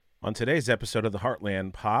On today's episode of the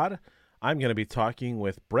Heartland Pod, I'm going to be talking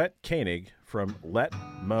with Brett Koenig from Let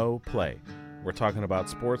Mo Play. We're talking about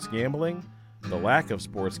sports gambling, the lack of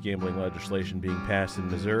sports gambling legislation being passed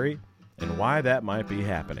in Missouri, and why that might be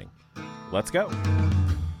happening. Let's go.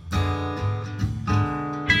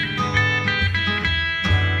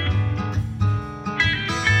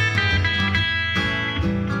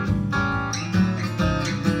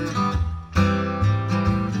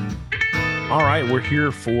 All right, we're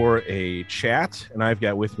here for a chat, and I've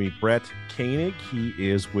got with me Brett Koenig. He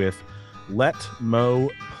is with Let Mo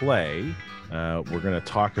Play. We're going to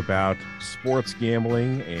talk about sports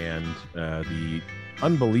gambling and the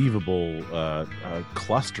unbelievable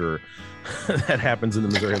cluster that happens in the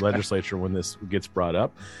Missouri legislature when this gets brought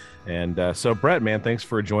up. And so, Brett, man, thanks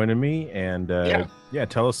for joining me. And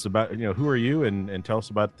tell us about, who are you, and tell us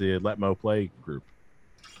about the Let Mo Play group.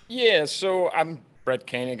 Yeah, so I'm Brett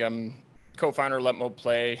Koenig. I'm co-founder of Let Mo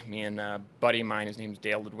Play. Me and a buddy of mine, his name's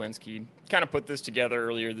Dale Ludwinski, kind of put this together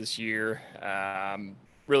earlier this year.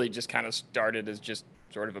 Really just kind of started as just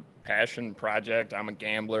sort of a passion project. I'm a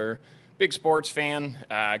gambler, big sports fan.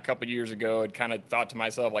 A couple of years ago, I'd kind of thought to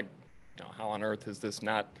myself, like, how on earth is this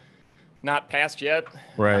not passed yet?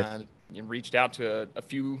 Right. Reached out to a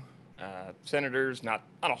few senators, not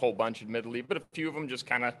a whole bunch, admittedly, but a few of them, just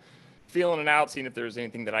kind of feeling it out, seeing if there was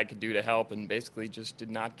anything that I could do to help, and basically just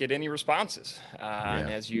did not get any responses. And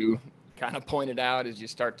as you kind of pointed out, as you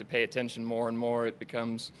start to pay attention more and more, it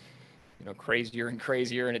becomes, crazier and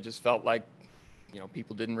crazier, and it just felt like,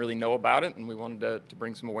 people didn't really know about it, and we wanted to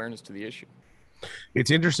bring some awareness to the issue.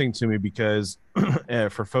 It's interesting to me because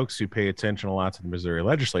for folks who pay attention a lot to the Missouri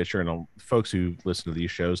legislature, and folks who listen to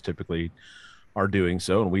these shows typically are doing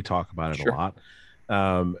so, and we talk about it a lot.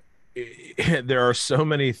 There are so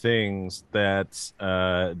many things that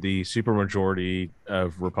the supermajority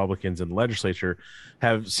of Republicans in the legislature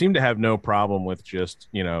seem to have no problem with just,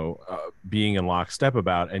 being in lockstep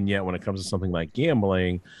about. And yet when it comes to something like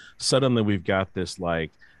gambling, suddenly we've got this like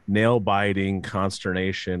nail biting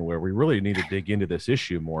consternation where we really need to dig into this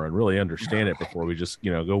issue more and really understand it before we just,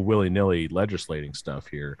 go willy nilly legislating stuff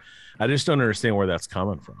here. I just don't understand where that's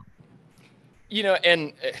coming from.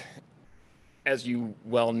 And as you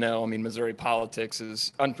well know, Missouri politics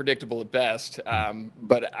is unpredictable at best.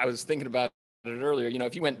 But I was thinking about it earlier.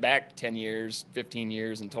 If you went back 10 years, 15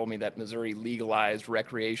 years and told me that Missouri legalized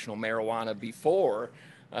recreational marijuana before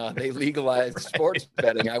they legalized sports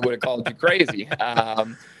betting, I would have called you crazy.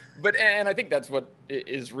 And I think that's what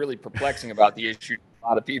is really perplexing about the issue to a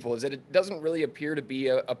lot of people, is that it doesn't really appear to be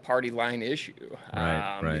a party line issue.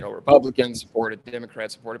 Right. Republicans support it,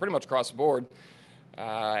 Democrats support it, pretty much across the board.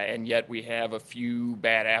 And yet we have a few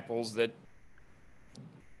bad apples that,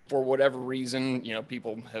 for whatever reason,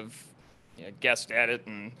 people have guessed at it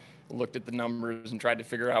and looked at the numbers and tried to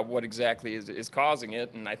figure out what exactly is causing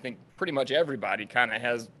it. And I think pretty much everybody kind of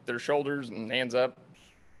has their shoulders and hands up.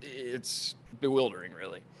 It's bewildering,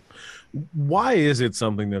 really. Why is it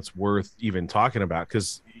something that's worth even talking about?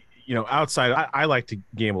 Because, outside, I like to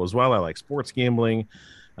gamble as well. I like sports gambling.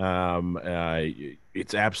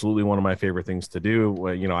 It's absolutely one of my favorite things to do.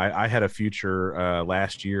 I had a future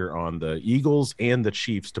last year on the Eagles and the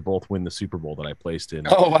Chiefs to both win the Super Bowl that I placed in.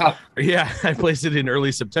 Oh, wow. Yeah, I placed it in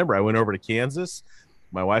early September. I went over to Kansas.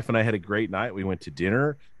 My wife and I had a great night. We went to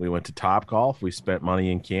dinner. We went to Topgolf. We spent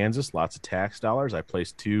money in Kansas, lots of tax dollars. I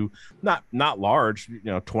placed two, not large,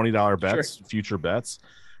 $20 bets, sure, future bets.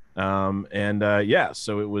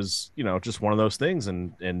 So it was, just one of those things,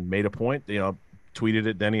 and made a point, tweeted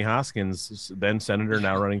at Denny Hoskins, then senator,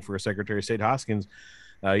 now running for Secretary of State Hoskins,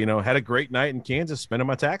 had a great night in Kansas spending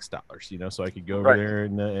my tax dollars, so I could go over there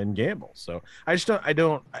and gamble. So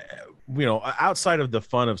outside of the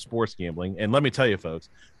fun of sports gambling, and let me tell you, folks,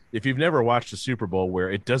 if you've never watched a Super Bowl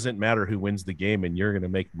where it doesn't matter who wins the game and you're going to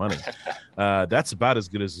make money, that's about as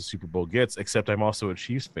good as the Super Bowl gets, except I'm also a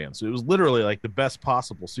Chiefs fan. So it was literally like the best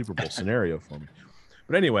possible Super Bowl scenario for me.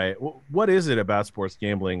 But anyway, what is it about sports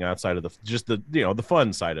gambling outside of the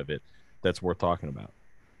fun side of it that's worth talking about?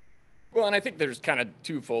 Well, and I think there's kind of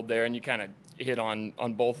twofold there, and you kind of hit on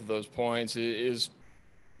both of those points. Is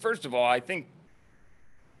first of all, I think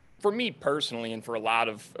for me personally, and for a lot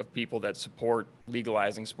of people that support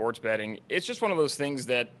legalizing sports betting, it's just one of those things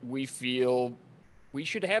that we feel we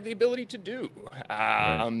should have the ability to do.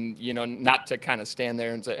 Not to kind of stand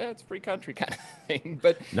there and say, it's a free country kind of thing,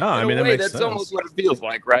 but no, I mean, that's sense. Almost what it feels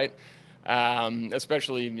like, right?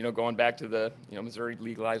 Especially, going back to the, Missouri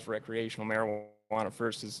legalized recreational marijuana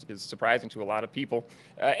first is surprising to a lot of people.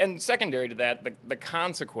 And secondary to that, the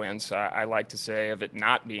consequence, I like to say, of it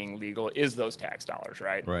not being legal is those tax dollars,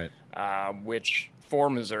 right? Right. Which for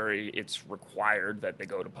Missouri, it's required that they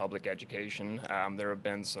go to public education. There have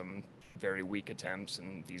been some very weak attempts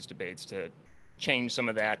in these debates to change some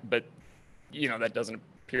of that, but that doesn't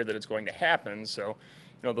appear that it's going to happen. So,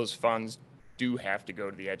 those funds do have to go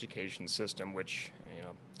to the education system, which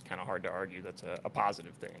it's kind of hard to argue that's a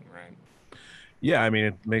positive thing, right? Yeah, I mean,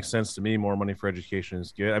 it makes sense to me. More money for education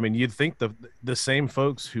is good. I mean, you'd think the same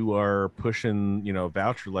folks who are pushing,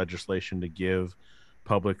 voucher legislation to give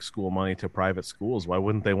public school money to private schools, why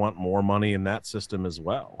wouldn't they want more money in that system as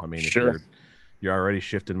well? I mean, if Sure. you're already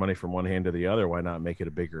shifting money from one hand to the other, why not make it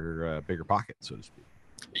a bigger pocket, so to speak?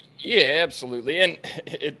 Yeah, absolutely. And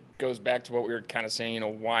it goes back to what we were kind of saying,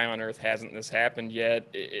 why on earth hasn't this happened yet?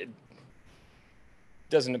 It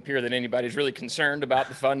doesn't appear that anybody's really concerned about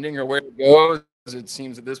the funding or where it goes. It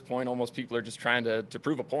seems at this point, almost people are just trying to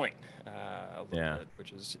prove a point a little bit,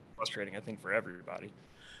 which is frustrating, I think, for everybody.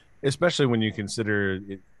 Especially when you consider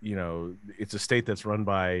it, it's a state that's run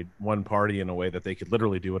by one party in a way that they could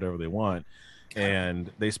literally do whatever they want.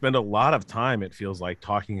 And they spend a lot of time, it feels like,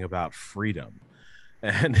 talking about freedom.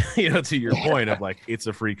 And, to your point of like, it's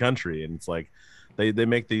a free country. And it's like, they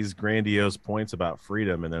make these grandiose points about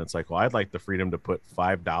freedom. And then it's like, well, I'd like the freedom to put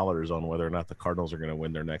 $5 on whether or not the Cardinals are going to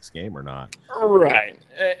win their next game or not. Right.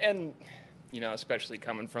 And, especially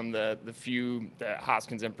coming from the few,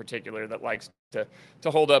 Hoskins in particular, that likes to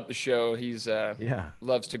hold up the show. He's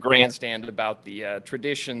loves to grandstand about the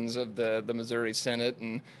traditions of the Missouri Senate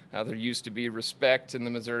and how there used to be respect in the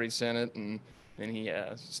Missouri Senate, and he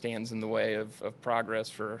stands in the way of progress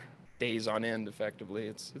for days on end. Effectively,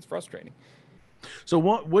 it's frustrating. So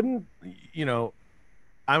what wouldn't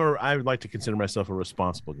I would like to consider myself a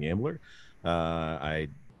responsible gambler. I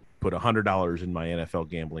put $100 in my NFL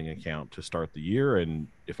gambling account to start the year, and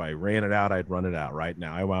if I ran it out, I'd run it out. Right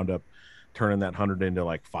now, I wound up turning that 100 into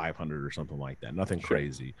like 500 or something like that. Nothing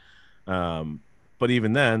crazy. But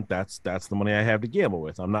even then, that's the money I have to gamble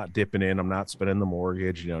with. I'm not dipping in. I'm not spending the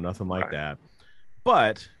mortgage. Nothing like that.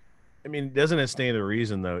 But I mean, doesn't it stand to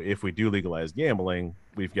reason though? If we do legalize gambling,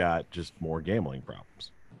 we've got just more gambling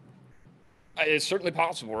problems. It's certainly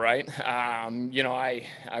possible, right?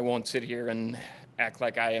 I won't sit here and act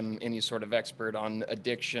like I am any sort of expert on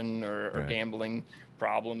addiction or gambling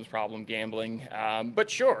problem gambling. But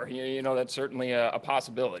sure, that's certainly a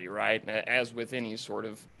possibility, right? As with any sort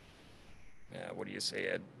of, what do you say,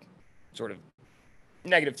 a sort of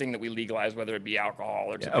negative thing that we legalize, whether it be alcohol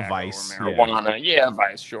or tobacco a vice, or marijuana. Yeah, a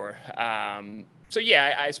vice, sure. So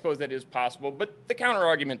yeah, I suppose that is possible. But the counter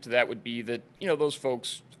argument to that would be that, those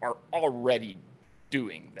folks are already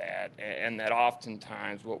doing that, and that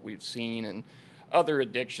oftentimes what we've seen in other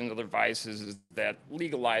addictions, other vices, is that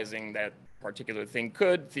legalizing that particular thing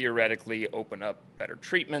could theoretically open up better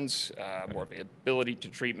treatments, more availability to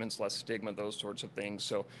treatments, less stigma, those sorts of things.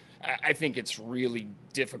 So I think it's really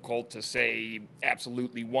difficult to say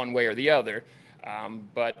absolutely one way or the other.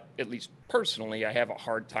 But at least personally, I have a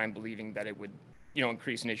hard time believing that it would,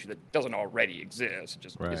 increase an issue that doesn't already exist. It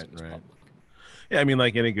just isn't as public. Yeah, I mean,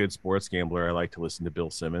 like any good sports gambler, I like to listen to Bill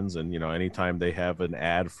Simmons, and anytime they have an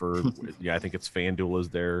ad for, I think it's FanDuel is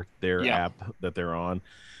their app that they're on.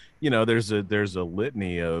 There's a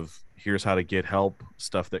litany of here's how to get help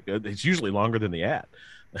stuff that it's usually longer than the ad,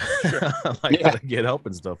 how to get help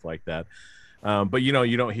and stuff like that. But you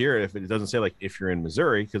don't hear it if it doesn't say like if you're in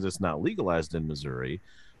Missouri, because it's not legalized in Missouri.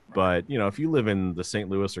 But if you live in the St.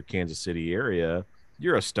 Louis or Kansas City area,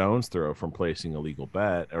 you're a stone's throw from placing a legal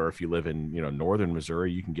bet. Or if you live in northern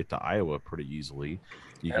Missouri, you can get to Iowa pretty easily.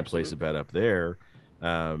 You can place a bet up there.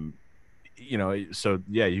 So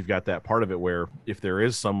yeah, you've got that part of it where if there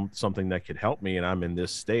is something that could help me and I'm in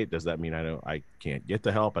this state, does that mean I can't get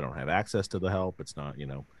the help? I don't have access to the help. It's not,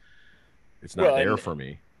 it's not there for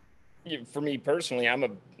me. For me personally, I'm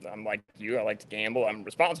like you. I like to gamble. I'm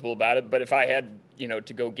responsible about it. But if I had,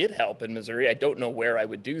 to go get help in Missouri, I don't know where I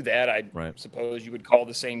would do that. I suppose you would call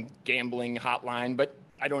the same gambling hotline, but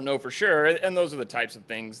I don't know for sure. And those are the types of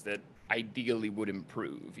things that ideally would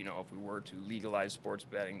improve, if we were to legalize sports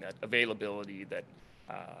betting, that availability, that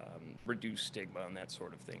reduce stigma and that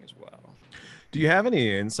sort of thing as well. Do you have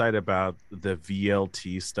any insight about the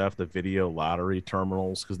VLT stuff, the video lottery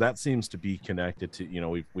terminals? Because that seems to be connected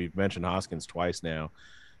to, we've mentioned Hoskins twice now.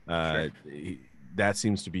 That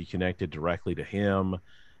seems to be connected directly to him.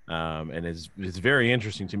 And it's very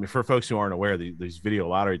interesting to me for folks who aren't aware, these video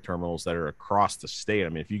lottery terminals that are across the state. I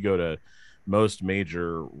mean, if you go to most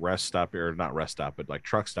major but like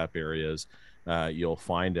truck stop areas, you'll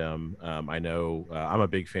find them. I know I'm a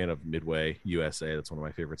big fan of Midway USA. That's one of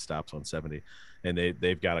my favorite stops on 70, and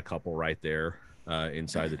they've got a couple right there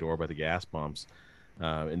inside the door by the gas pumps,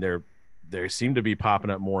 and they seem to be popping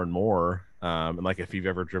up more and more. And like if you've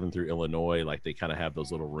ever driven through Illinois, like they kind of have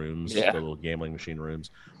those little rooms, the Yeah. little gambling machine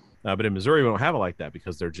rooms. But in Missouri, we don't have it like that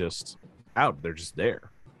because they're just out. They're just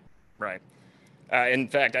there. Right. In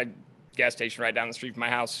fact, gas station right down the street from my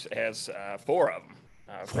house has 4 of them,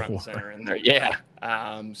 front and center in there. Yeah.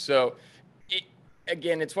 So, it,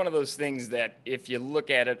 again, it's one of those things that if you look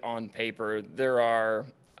at it on paper, there are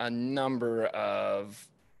a number of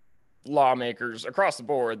lawmakers across the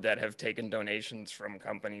board that have taken donations from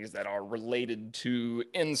companies that are related to,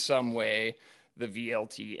 in some way, the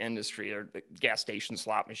VLT industry or the gas station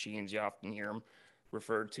slot machines. You often hear them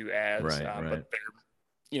referred to as, Right. but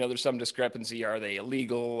there's some discrepancy. Are they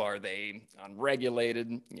illegal? Are they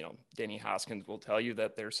unregulated? Denny Hoskins will tell you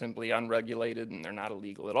that they're simply unregulated and they're not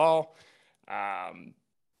illegal at all.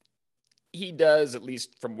 He does, at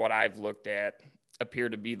least from what I've looked at, appear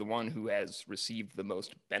to be the one who has received the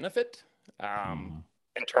most benefit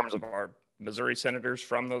in terms of our Missouri senators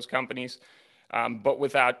from those companies. But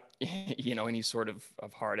without, any sort of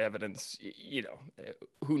hard evidence,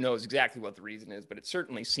 who knows exactly what the reason is, but it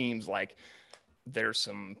certainly seems like there's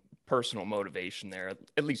some personal motivation there,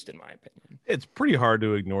 at least in my opinion. It's pretty hard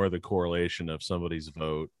to ignore the correlation of somebody's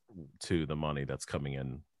vote to the money that's coming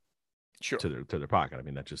in to their pocket. I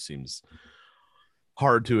mean, that just seems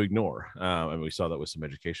hard to ignore. And we saw that with some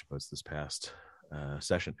education posts this past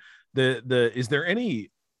session. Is there any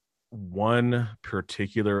one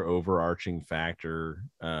particular overarching factor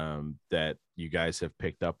that you guys have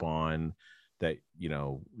picked up on that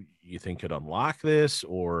you think could unlock this,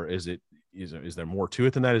 or is there more to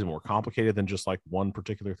it than that? Is it more complicated than just like one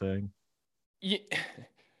particular thing? Yeah,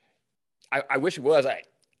 I wish it was.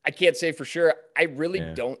 I can't say for sure. I really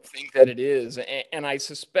don't think that it is, and I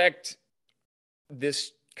suspect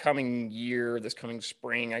this coming year, this coming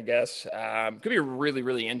spring, I guess, could be really,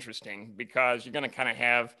 really interesting because you're going to kind of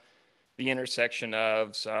have the intersection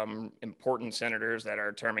of some important senators that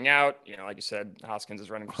are terming out. Like you said, Hoskins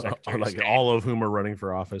is running for secretary. Like all of whom are running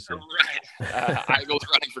for office. Yeah. Right. Eigel's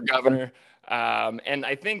running for governor. And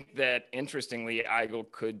I think that, interestingly,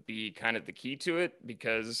 Eigel could be kind of the key to it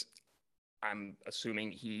because I'm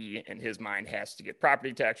assuming he, in his mind, has to get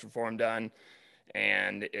property tax reform done.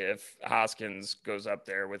 And if Hoskins goes up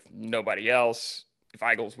there with nobody else, if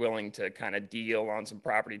Eigel's willing to kind of deal on some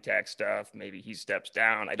property tax stuff, maybe he steps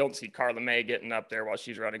down. I don't see Carla May getting up there while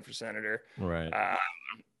she's running for senator. Right.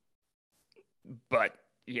 But,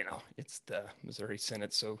 it's the Missouri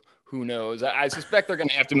Senate, so who knows? I suspect they're going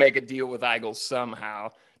to have to make a deal with Eigel somehow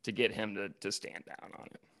to get him to stand down on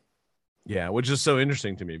it. Yeah, which is so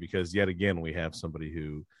interesting to me because yet again, we have somebody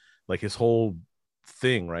who, like, his whole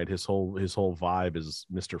thing, right? His whole vibe is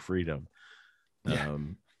Mr. Freedom. Yeah.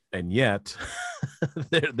 And yet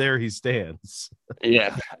there he stands.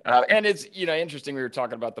 Yeah. And it's, interesting. We were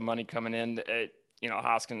talking about the money coming in.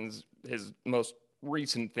 Hoskins, his most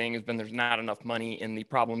recent thing has been there's not enough money in the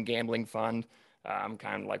problem gambling fund,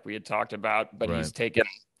 kind of like we had talked about, but he's taken,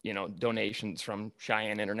 donations from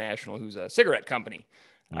Cheyenne International, who's a cigarette company,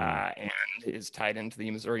 and is tied into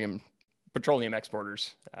the Missouri petroleum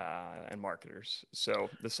exporters and marketers. So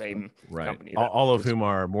the same company. All of whom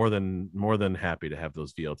are more than happy to have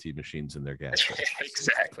those VLT machines in their gas stations.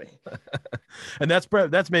 Exactly. And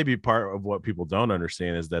that's maybe part of what people don't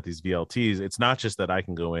understand is that these VLTs, it's not just that I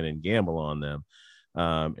can go in and gamble on them.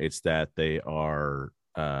 It's that they are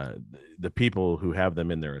the people who have them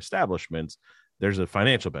in their establishments. There's a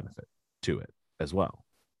financial benefit to it as well.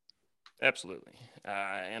 Absolutely.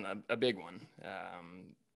 And a big one.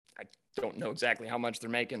 I don't know exactly how much they're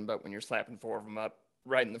making, but when you're slapping 4 of them up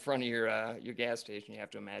right in the front of your gas station, you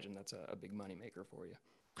have to imagine that's a big money maker for you.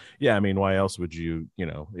 Yeah, I mean, why else would you?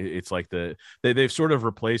 It's like they've sort of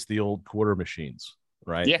replaced the old quarter machines,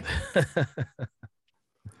 right? Yeah.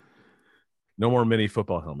 No more mini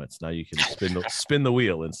football helmets. Now you can spin the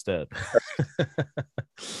wheel instead.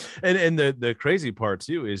 and the crazy part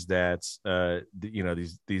too is that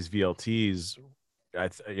these VLTs.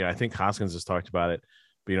 I think Hoskins has talked about it.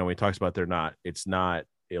 But when he talks about it's not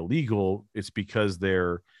illegal. It's because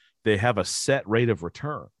they have a set rate of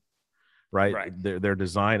return, right? They're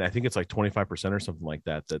designed. I think it's like 25% or something like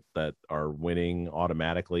that are winning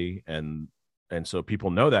automatically, and so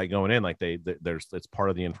people know that going in, like it's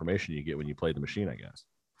part of the information you get when you play the machine, I guess.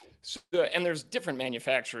 So, and there's different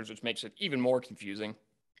manufacturers, which makes it even more confusing.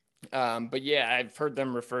 But yeah, I've heard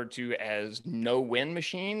them referred to as no-win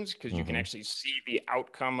machines because you can actually see the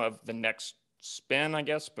outcome of the next spin, I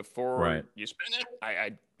guess, before you spin it.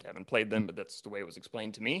 I haven't played them, but that's the way it was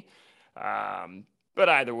explained to me. But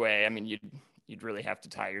either way, I mean, you'd really have to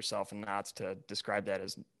tie yourself in knots to describe that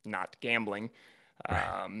as not gambling.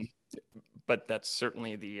 Right. But that's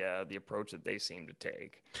certainly the approach that they seem to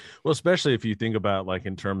take. Well, especially if you think about like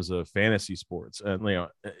in terms of fantasy sports, and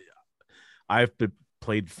I've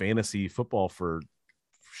played fantasy football for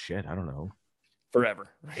shit, I don't know, Forever.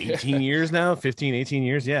 18 years now, 15, 18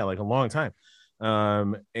 years. Yeah, like a long time.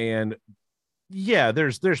 And yeah,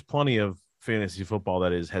 there's plenty of fantasy football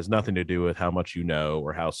that has nothing to do with how much you know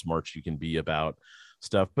or how smart you can be about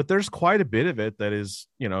stuff, but there's quite a bit of it that is,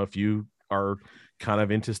 if you are kind of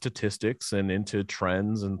into statistics and into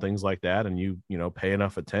trends and things like that, and you pay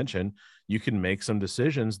enough attention, you can make some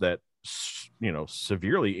decisions that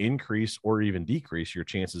severely increase or even decrease your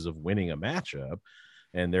chances of winning a matchup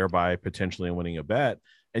and thereby potentially winning a bet.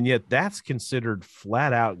 And yet that's considered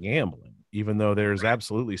flat out gambling, even though there's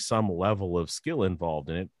absolutely some level of skill involved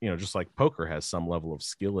in it, just like poker has some level of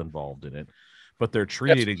skill involved in it, but they're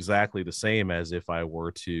treated exactly the same as if I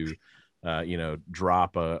were to,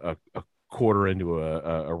 drop a quarter into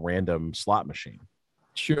a random slot machine.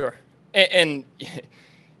 Sure. And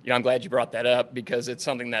I'm glad you brought that up because it's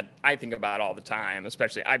something that I think about all the time,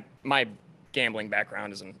 especially my gambling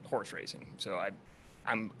background is in horse racing. So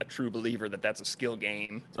I'm a true believer that that's a skill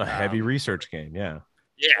game. A heavy research game. Yeah.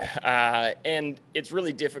 Yeah. And it's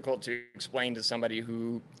really difficult to explain to somebody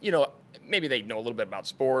who, maybe they know a little bit about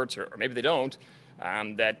sports or maybe they don't,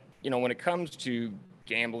 that, when it comes to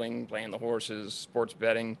gambling, playing the horses, sports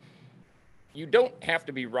betting, you don't have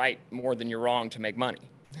to be right more than you're wrong to make money.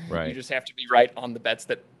 Right. You just have to be right on the bets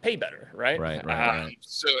that pay better, right? Right.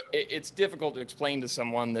 So it's difficult to explain to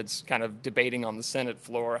someone that's kind of debating on the Senate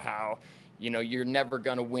floor how, you're never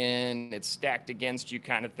going to win, it's stacked against you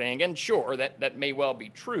kind of thing. And sure, that may well be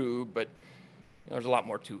true, but there's a lot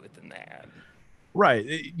more to it than that. Right.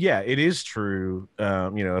 Yeah, it is true.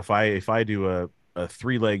 If I do a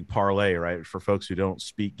 3-leg parlay, right, for folks who don't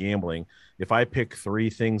speak gambling, if I pick 3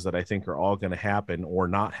 things that I think are all going to happen or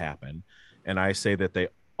not happen, and I say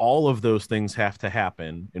that all of those things have to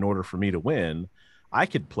happen in order for me to win, I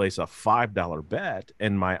could place a $5 bet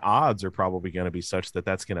and my odds are probably going to be such that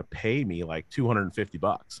that's going to pay me like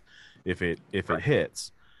 $250 if it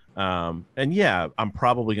hits. And yeah, I'm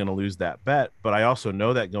probably going to lose that bet, but I also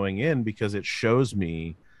know that going in because it shows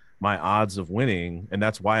me my odds of winning. And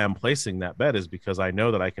that's why I'm placing that bet, is because I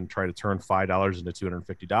know that I can try to turn $5 into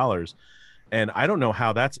 $250. And I don't know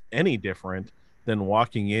how that's any different than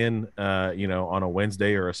walking in, on a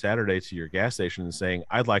Wednesday or a Saturday to your gas station and saying,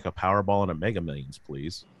 I'd like a Powerball and a Mega Millions,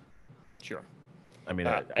 please. Sure. I mean,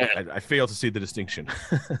 I fail to see the distinction.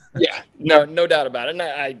 Yeah, no doubt about it.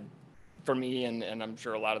 And for me, and I'm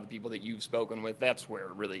sure a lot of the people that you've spoken with, that's where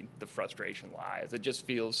really the frustration lies. It just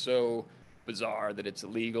feels so bizarre that it's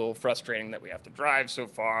illegal, frustrating that we have to drive so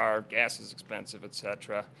far, gas is expensive,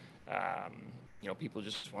 etc. People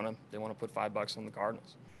just want to put $5 on the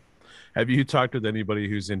Cardinals. Have you talked with anybody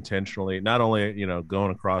who's intentionally not only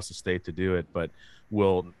going across the state to do it, but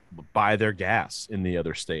will buy their gas in the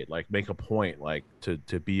other state, like make a point like to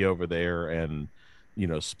be over there and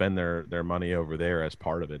spend their money over there as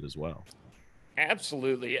part of it as well?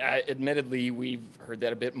 Absolutely. Admittedly, we've heard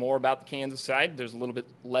that a bit more about the Kansas side. There's a little bit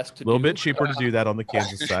less to do. A little bit cheaper to do that on the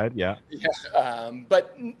Kansas side. Yeah. Yeah.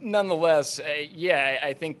 But nonetheless,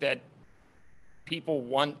 I think that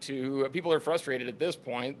people are frustrated at this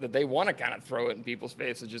point that they want to kind of throw it in people's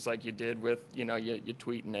faces, just like you did with, you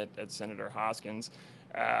tweeting at Senator Hoskins.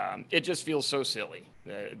 It just feels so silly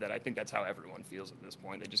that I think that's how everyone feels at this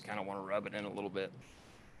point. They just kind of want to rub it in a little bit.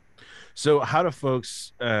 So how do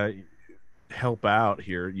folks help out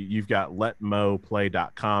here? You've got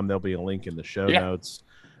letmoplay.com. There'll be a link in the show notes.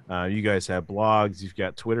 You guys have blogs, you've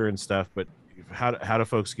got Twitter and stuff, but how do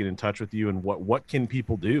folks get in touch with you, and what can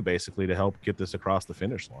people do basically to help get this across the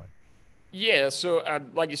finish line? Yeah, so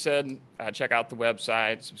like you said, check out the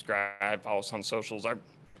website, subscribe, follow us on socials. Our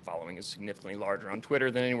following is significantly larger on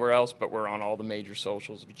Twitter than anywhere else, but we're on all the major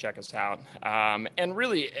socials if you check us out. And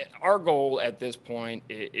really, our goal at this point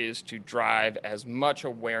is to drive as much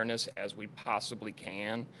awareness as we possibly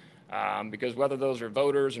can, because whether those are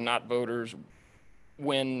voters or not voters,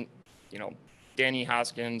 when, Danny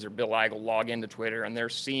Hoskins or Bill Eigel log into Twitter and they're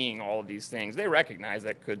seeing all of these things, they recognize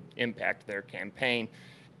that could impact their campaign.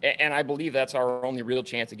 And I believe that's our only real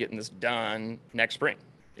chance of getting this done next spring,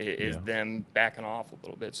 is them backing off a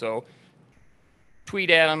little bit. So tweet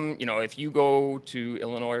at them. If you go to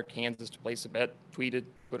Illinois or Kansas to place a bet, tweet it,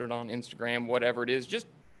 put it on Instagram, whatever it is. Just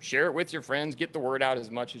share it with your friends. Get the word out as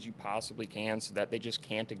much as you possibly can so that they just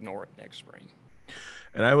can't ignore it next spring.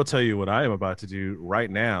 And I will tell you what I am about to do right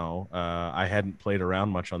now. I hadn't played around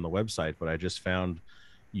much on the website, but I just found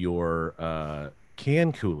your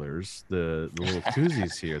can coolers, the little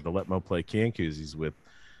koozies here, the Let Mo Play can koozies with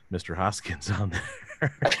Mr. Hoskins on there.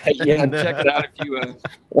 Yeah, check it out. If you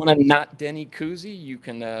want a not Denny koozie, you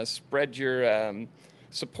can spread your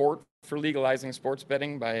support for legalizing sports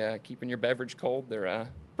betting by keeping your beverage cold. They're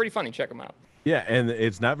pretty funny. Check them out. Yeah, and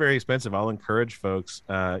it's not very expensive. I'll encourage folks,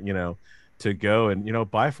 to go and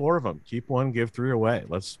buy 4 of them. Keep one, give 3 away.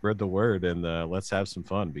 Let's spread the word and let's have some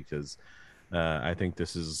fun because I think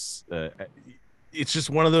this is it's just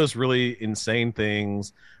one of those really insane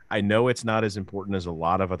things. I know it's not as important as a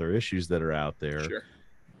lot of other issues that are out there. Sure.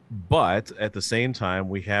 But at the same time,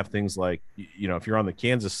 we have things like, if you're on the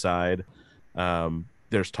Kansas side,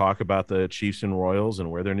 there's talk about the Chiefs and Royals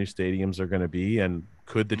and where their new stadiums are going to be. And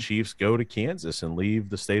could the Chiefs go to Kansas and leave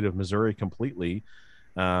the state of Missouri completely?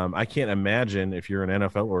 I can't imagine if you're an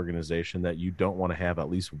NFL organization that you don't want to have at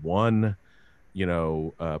least one,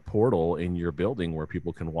 portal in your building where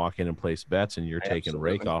people can walk in and place bets and you're taking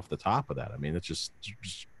rake off the top of that. I mean, it just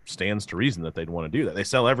stands to reason that they'd want to do that. They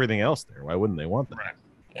sell everything else there. Why wouldn't they want that? Right.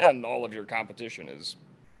 And all of your competition is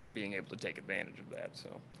being able to take advantage of that. So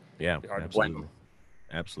yeah, it's hard absolutely. to blame them.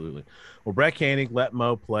 Absolutely. Well, Brett Koenig, Let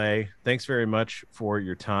Mo Play. Thanks very much for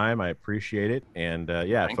your time. I appreciate it. And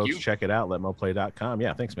Thank folks, you. check it out, letmoplay.com.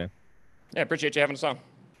 Yeah, thanks, man. Yeah, appreciate you having us on.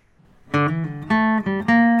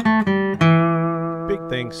 Big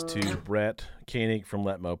thanks to Brett Koenig from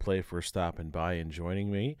Let Mo Play for stopping by and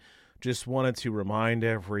joining me. Just wanted to remind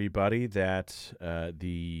everybody that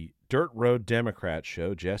the Dirt Road Democrat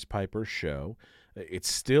show, Jess Piper's show,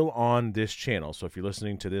 it's still on this channel. So if you're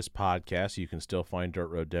listening to this podcast, you can still find Dirt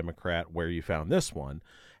Road Democrat where you found this one.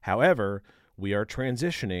 However, we are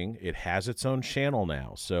transitioning. It has its own channel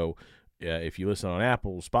now. So if you listen on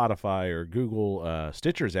Apple, Spotify, or Google,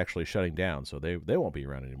 Stitcher is actually shutting down. So they won't be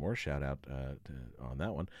around anymore. Shout out on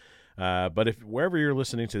that one. But if wherever you're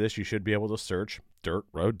listening to this, you should be able to search Dirt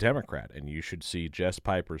Road Democrat, and you should see Jess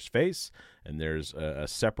Piper's face, and there's a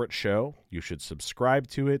separate show. You should subscribe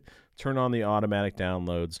to it, turn on the automatic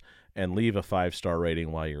downloads, and leave a 5-star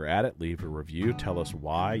rating while you're at it. Leave a review. Tell us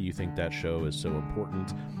why you think that show is so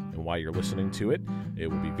important and why you're listening to it. It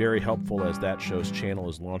will be very helpful as that show's channel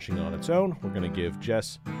is launching on its own. We're going to give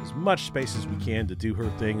Jess as much space as we can to do her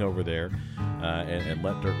thing over there and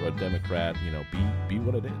let Dirt Road Democrat, be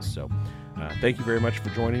what it is. So thank you very much for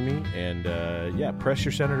joining me. And press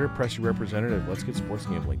your senator, press your representative. Let's get sports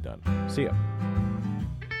gambling done. See ya.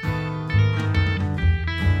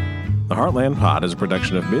 The Heartland Pod is a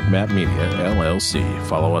production of Mid-Map Media, LLC.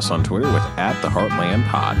 Follow us on Twitter with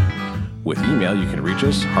 @TheHeartlandPod. With email, you can reach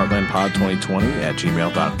us,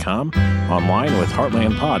 heartlandpod2020@gmail.com, online with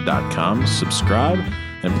heartlandpod.com. Subscribe,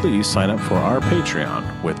 and please sign up for our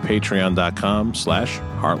Patreon with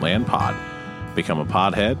patreon.com/heartlandpod. Become a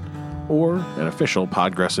podhead or an official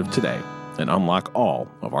Podgressive today and unlock all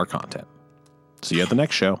of our content. See you at the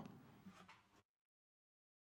next show.